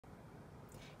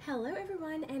Hello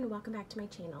everyone and welcome back to my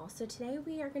channel. So today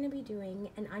we are going to be doing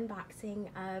an unboxing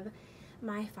of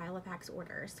my Filofax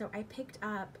order. So I picked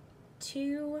up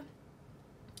two,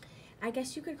 I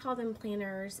guess you could call them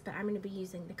planners, but I'm going to be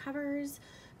using the covers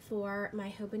for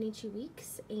my Hobonichi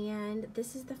weeks, and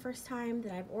this is the first time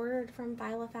that I've ordered from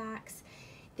Filofax.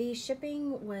 The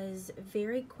shipping was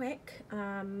very quick.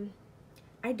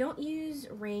 I don't use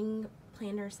ring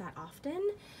planners that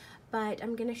often, but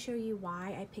I'm going to show you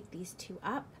why I picked these two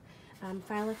up.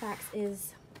 Filofax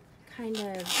is kind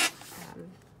of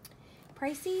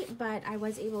pricey, but I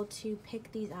was able to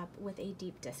pick these up with a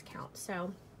deep discount.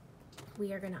 So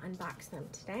we are going to unbox them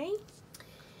today.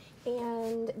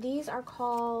 And these are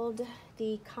called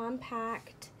the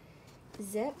Compact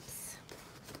Zips.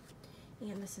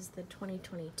 And this is the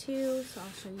 2022, so I'll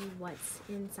show you what's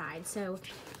inside. So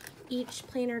each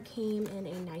planner came in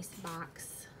a nice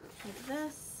box like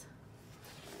this,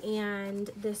 and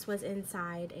this was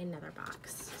inside another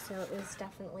box, so it was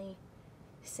definitely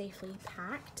safely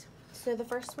packed. So the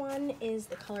first one is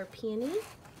the color Peony.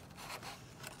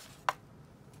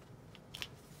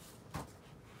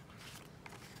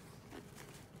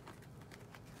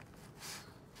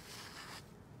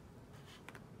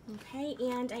 Okay,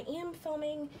 and I am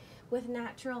filming with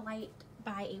natural light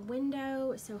by a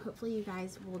window, so hopefully you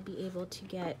guys will be able to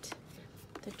get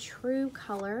the true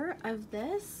color of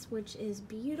this, which is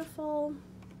beautiful.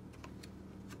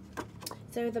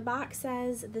 So the box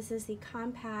says this is the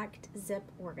Compact Zip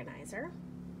Organizer.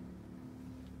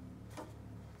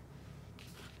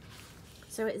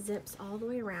 So it zips all the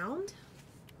way around.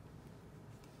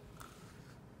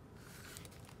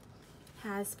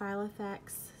 Has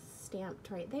Filofax stamped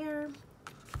right there.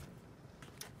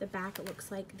 The back, it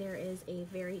looks like there is a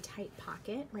very tight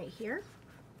pocket right here.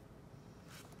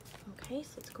 Okay,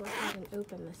 so let's go ahead and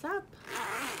open this up.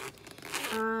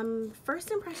 First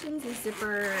impressions, the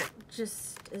zipper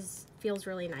just feels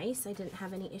really nice. I didn't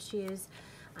have any issues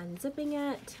unzipping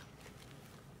it.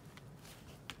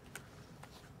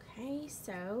 Okay,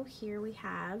 so here we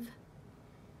have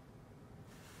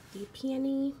the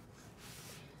Peony.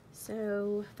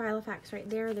 So Filofax right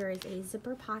there, there is a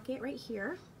zipper pocket right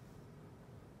here.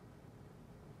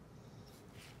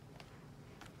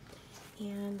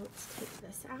 And let's take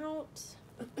this out.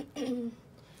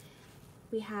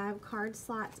 We have card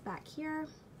slots back here.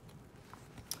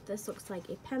 This looks like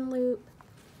a pen loop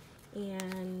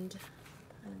and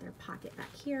another pocket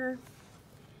back here.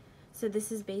 So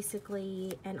this is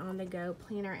basically an on-the-go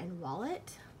planner and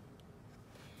wallet.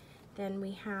 Then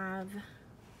we have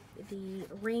the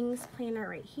rings planner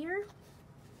right here.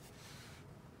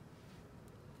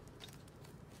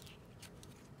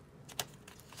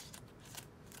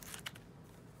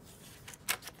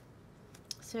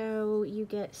 So you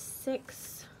get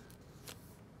 6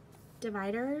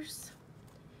 dividers,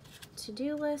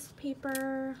 to-do list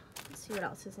paper. Let's see what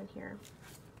else is in here.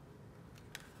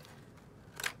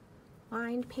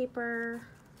 Lined paper,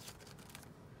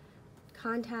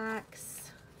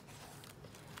 contacts.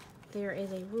 There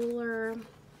is a ruler.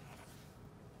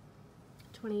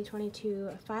 2022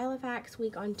 Filofax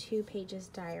Week on 2 Pages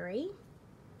diary.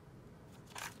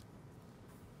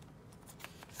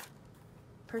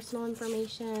 Personal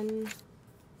information,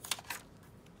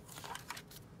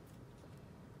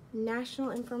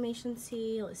 national information,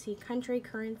 let's see, country,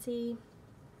 currency,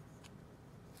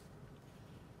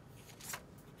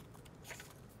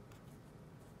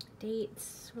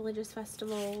 dates, religious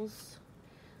festivals.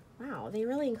 Wow, they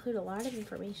really include a lot of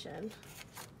information.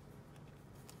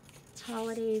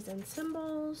 Holidays and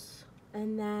symbols.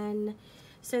 And then,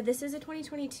 so this is a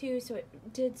 2022, so it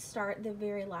did start the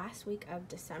very last week of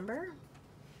December.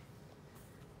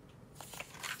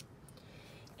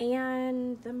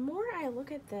 And the more I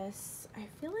look at this, I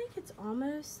feel like it's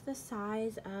almost the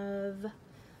size of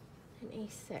an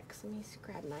A6. Let me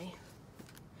grab my,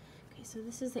 okay, so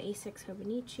this is the A6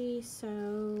 Hobonichi.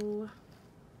 So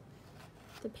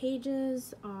the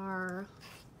pages are,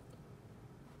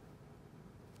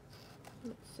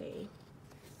 let's see,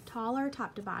 taller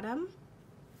top to bottom,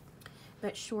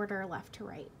 but shorter left to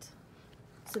right.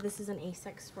 So this is an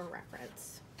A6 for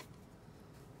reference.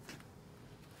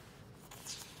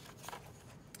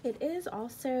 It is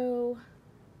also,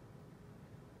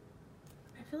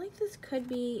 I feel like this could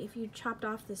be, if you chopped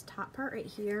off this top part right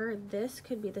here, this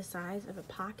could be the size of a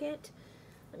pocket.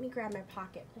 Let me grab my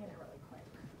pocket planner really quick.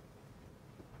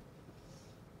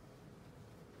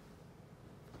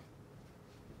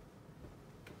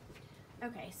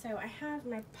 Okay, so I have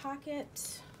my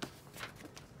pocket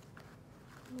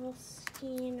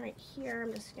Moleskine right here.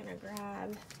 I'm just gonna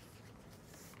grab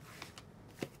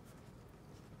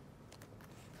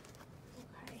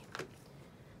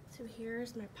So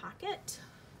here's my pocket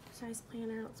size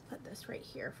planner. Let's put this right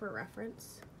here for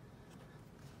reference.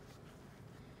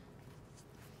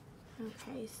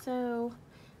 Okay, so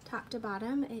top to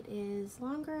bottom, it is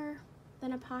longer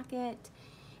than a pocket.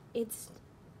 It's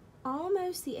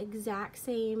almost the exact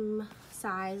same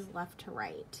size left to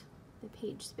right, the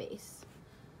page space.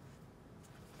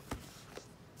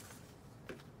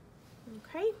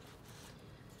 Okay,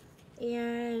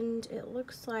 and it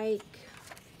looks like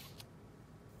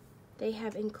they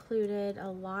have included a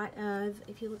lot of,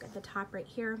 if you look at the top right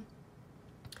here,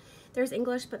 there's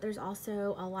English, but there's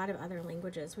also a lot of other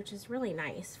languages, which is really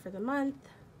nice for the month,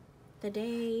 the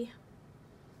day.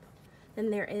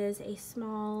 Then there is a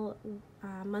small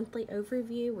monthly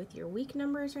overview with your week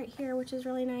numbers right here, which is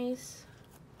really nice.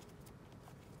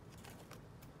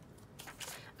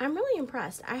 I'm really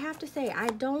impressed. I have to say, I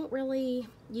don't really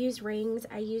use rings.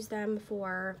 I use them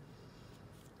for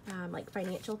like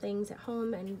financial things at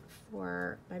home and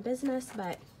for my business,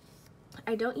 but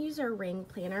I don't use a ring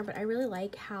planner, but I really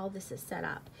like how this is set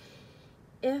up.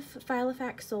 If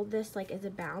Filofax sold this like as a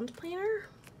bound planner,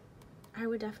 I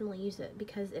would definitely use it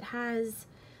because it has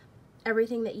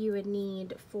everything that you would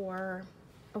need for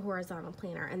a horizontal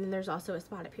planner. And then there's also a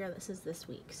spot up here that says this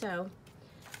week. So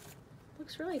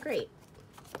looks really great.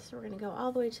 So we're gonna go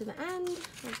all the way to the end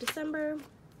of December.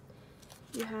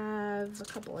 You have a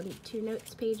couple of 2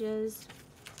 notes pages.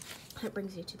 That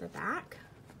brings you to the back.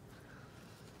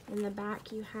 In the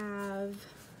back you have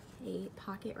a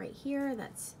pocket right here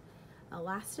that's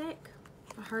elastic,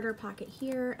 a harder pocket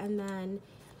here, and then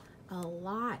a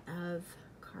lot of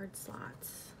card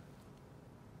slots.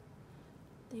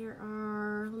 There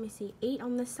are, let me see, 8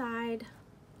 on this side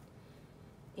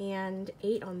and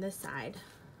 8 on this side.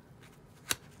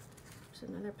 There's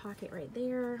another pocket right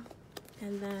there,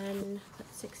 and then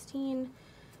at 16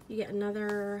 you get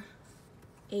another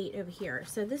 8 over here.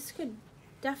 So this could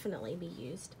definitely be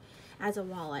used as a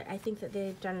wallet. I think that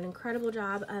they've done an incredible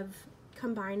job of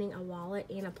combining a wallet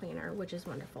and a planner, which is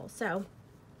wonderful. So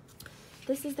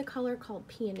this is the color called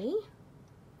Peony.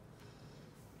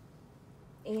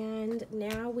 And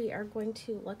now we are going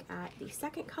to look at the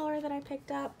second color that I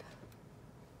picked up.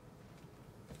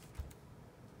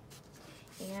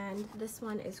 And this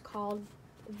one is called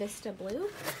Vista Blue.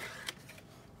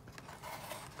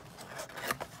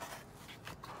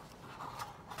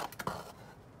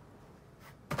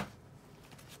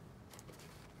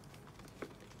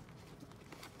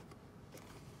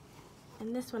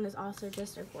 And this one is also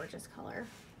just a gorgeous color.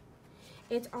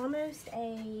 It's almost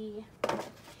a,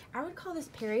 I would call this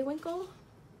periwinkle.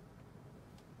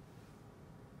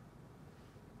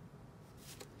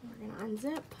 We're gonna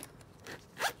unzip.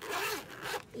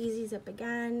 Easy zip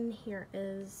again. Here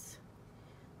is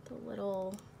the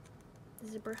little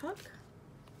zipper hook.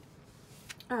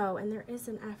 Oh, and there is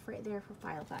an F right there for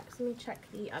Filofax. Let me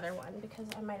check the other one because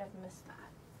I might have missed that.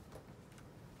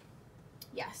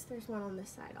 Yes, there's one on this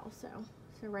side also.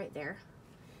 So right there.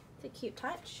 It's a cute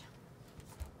touch.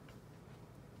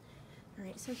 All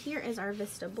right, so here is our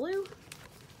Vista Blue.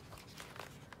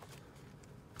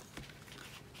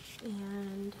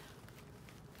 And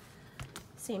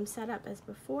same setup as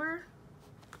before.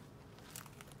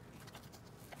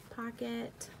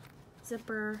 Pocket,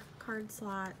 zipper, card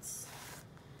slots.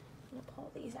 I'm gonna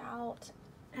pull these out.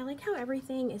 I like how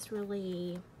everything is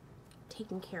really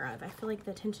taken care of. I feel like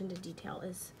the attention to detail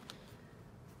is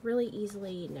really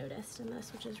easily noticed in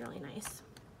this, which is really nice.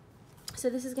 So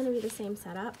this is going to be the same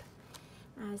setup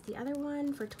as the other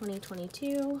one for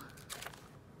 2022.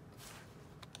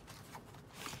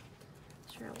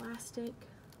 It's your elastic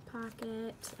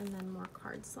pocket and then more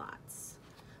card slots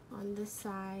on this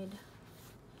side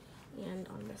and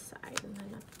on this side, and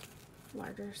then a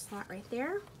larger slot right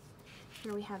there.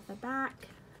 Here we have the back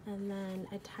and then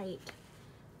a tight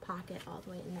pocket all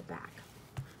the way in the back.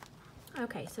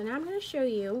 Okay, so now I'm going to show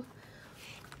you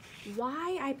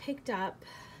why I picked up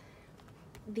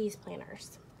these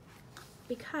planners,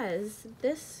 because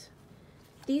this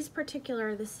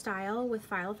style with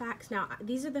Filofax, now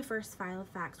these are the first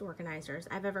Filofax organizers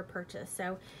I've ever purchased,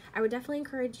 so I would definitely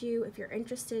encourage you, if you're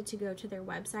interested, to go to their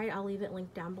website. I'll leave it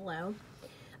linked down below,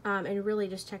 and really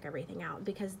just check everything out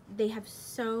because they have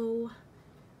so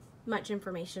much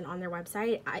information on their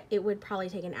website. It would probably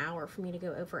take an hour for me to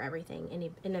go over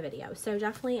everything in a video. So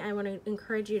definitely I want to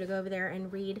encourage you to go over there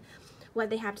and read what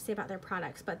they have to say about their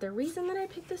products. But the reason that I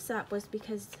picked this up was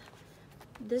because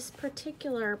this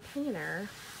particular planner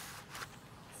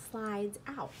slides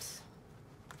out.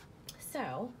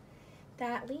 So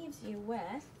that leaves you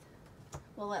with,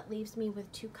 well, that leaves me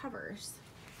with 2 covers.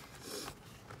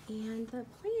 And the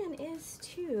plan is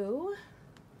to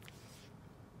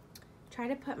try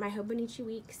to put my Hobonichi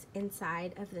Weeks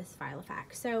inside of this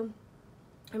Filofax. So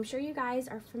I'm sure you guys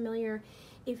are familiar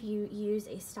if you use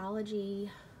Astology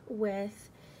with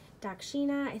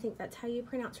Daksina. I think that's how you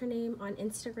pronounce her name on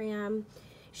Instagram.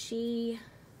 She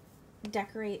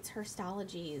decorates her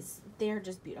Stologies. They're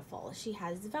just beautiful. She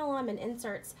has vellum and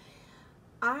inserts.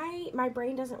 My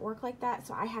brain doesn't work like that,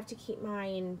 so I have to keep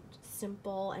mine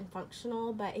simple and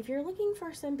functional. But if you're looking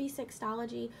for some basic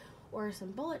Stology or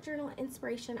some bullet journal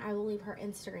inspiration, I will leave her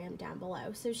Instagram down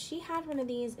below. So she had one of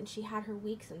these, and she had her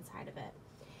weeks inside of it.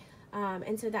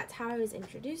 And so that's how I was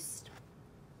introduced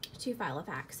to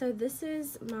Filofax. So this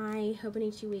is my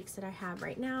Hobonichi Weeks that I have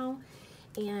right now,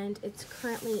 and it's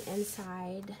currently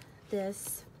inside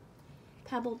this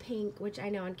pebble pink, which I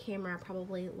know on camera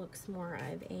probably looks more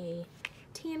of a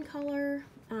tan color,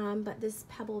 but this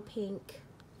pebble pink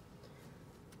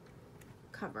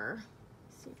cover.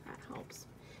 Let's see if that helps.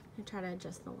 I'm gonna try to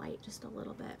adjust the light just a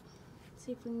little bit.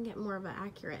 See if we can get more of an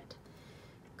accurate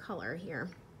color here.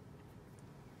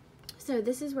 So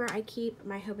this is where I keep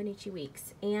my Hobonichi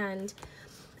Weeks, and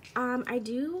I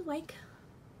do like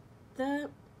the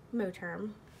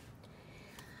Moterm.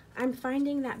 I'm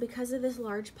finding that because of this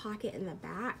large pocket in the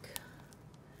back,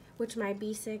 which my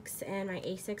B6 and my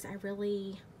A6 I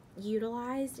really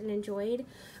utilized and enjoyed,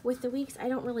 with the Weeks I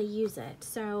don't really use it.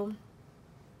 So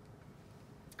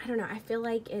I don't know, I feel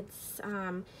like it's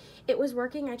it was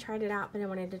working. I tried it out, but I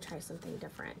wanted to try something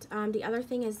different. The other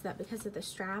thing is that because of the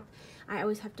strap, I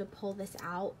always have to pull this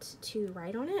out to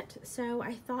write on it. So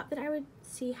I thought that I would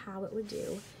see how it would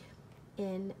do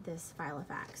in this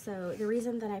Filofax. So the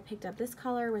reason that I picked up this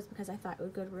color was because I thought it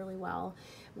would go really well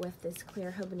with this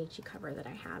clear Hobonichi cover that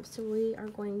I have. So we are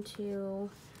going to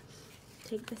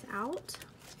take this out.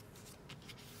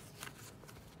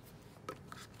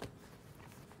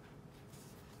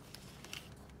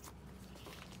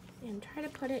 And try to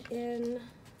put it in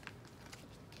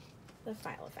the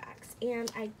Filofax.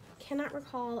 And I cannot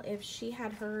recall if she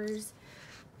had hers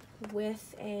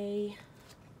with a,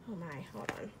 oh my,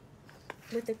 hold on,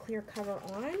 with the clear cover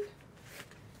on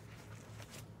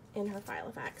in her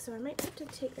Filofax. So I might have to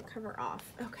take the cover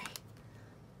off. Okay,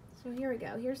 so here we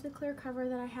go. Here's the clear cover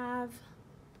that I have.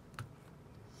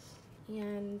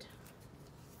 And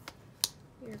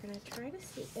we're gonna try to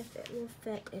see if it will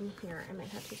fit in here. I might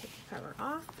have to take the cover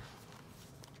off.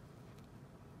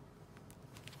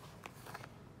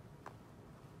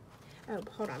 Oh,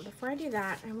 hold on. Before I do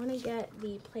that, I want to get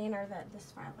the planner that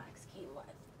this Filofax came with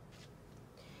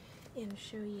and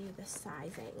show you the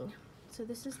sizing. So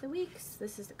this is the Weeks.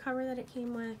 This is the cover that it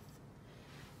came with.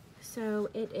 So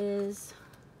it is,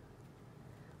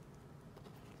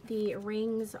 the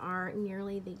rings are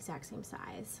nearly the exact same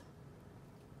size,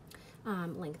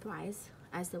 lengthwise,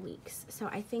 as the Weeks. So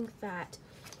I think that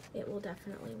it will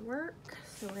definitely work.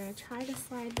 So we're going to try to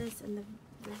slide this in the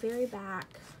very back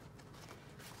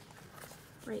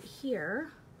right here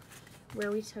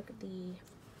where we took the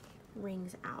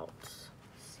rings out.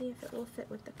 See if it will fit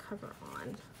with the cover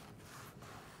on.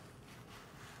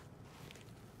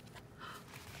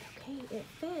 Okay, it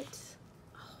fits.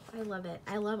 Oh, I love it.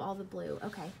 I love all the blue.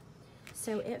 Okay,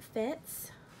 so it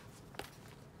fits.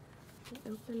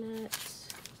 Open it.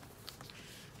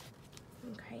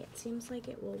 Okay, it seems like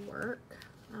it will work.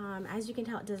 As you can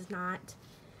tell, it does not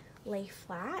lay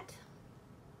flat,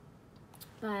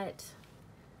 but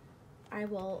I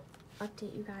will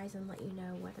update you guys and let you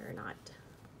know whether or not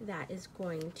that is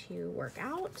going to work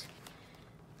out.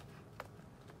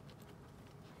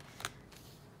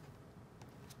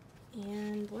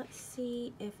 And let's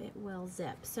see if it will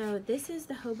zip. So this is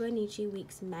the Hobonichi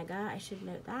Weeks Mega. I should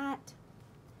note that.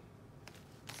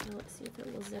 So let's see if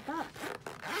it will zip up.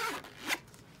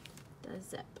 It does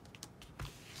zip.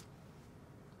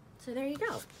 So there you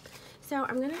go. So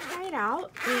I'm gonna try it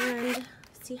out and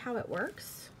see how it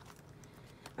works.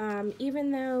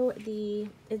 Even though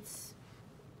it's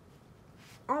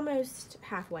almost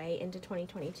halfway into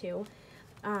 2022,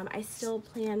 I still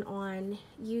plan on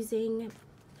using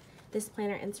this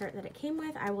planner insert that it came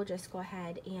with. I will just go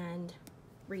ahead and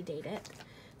redate it.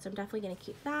 So I'm definitely gonna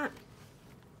keep that.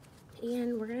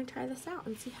 And we're gonna try this out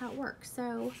and see how it works.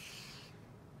 So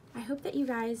I hope that you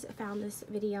guys found this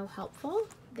video helpful.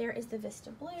 There is the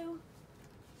Vista Blue,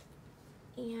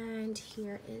 and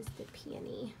here is the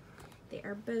Peony. They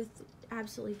are both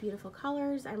absolutely beautiful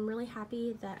colors. I'm really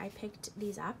happy that I picked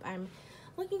these up. I'm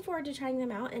looking forward to trying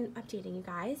them out and updating you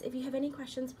guys. If you have any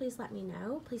questions, please let me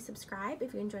know. Please subscribe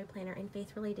if you enjoy planner and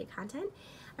faith related content.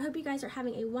 I hope you guys are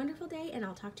having a wonderful day, and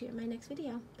I'll talk to you in my next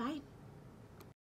video. Bye.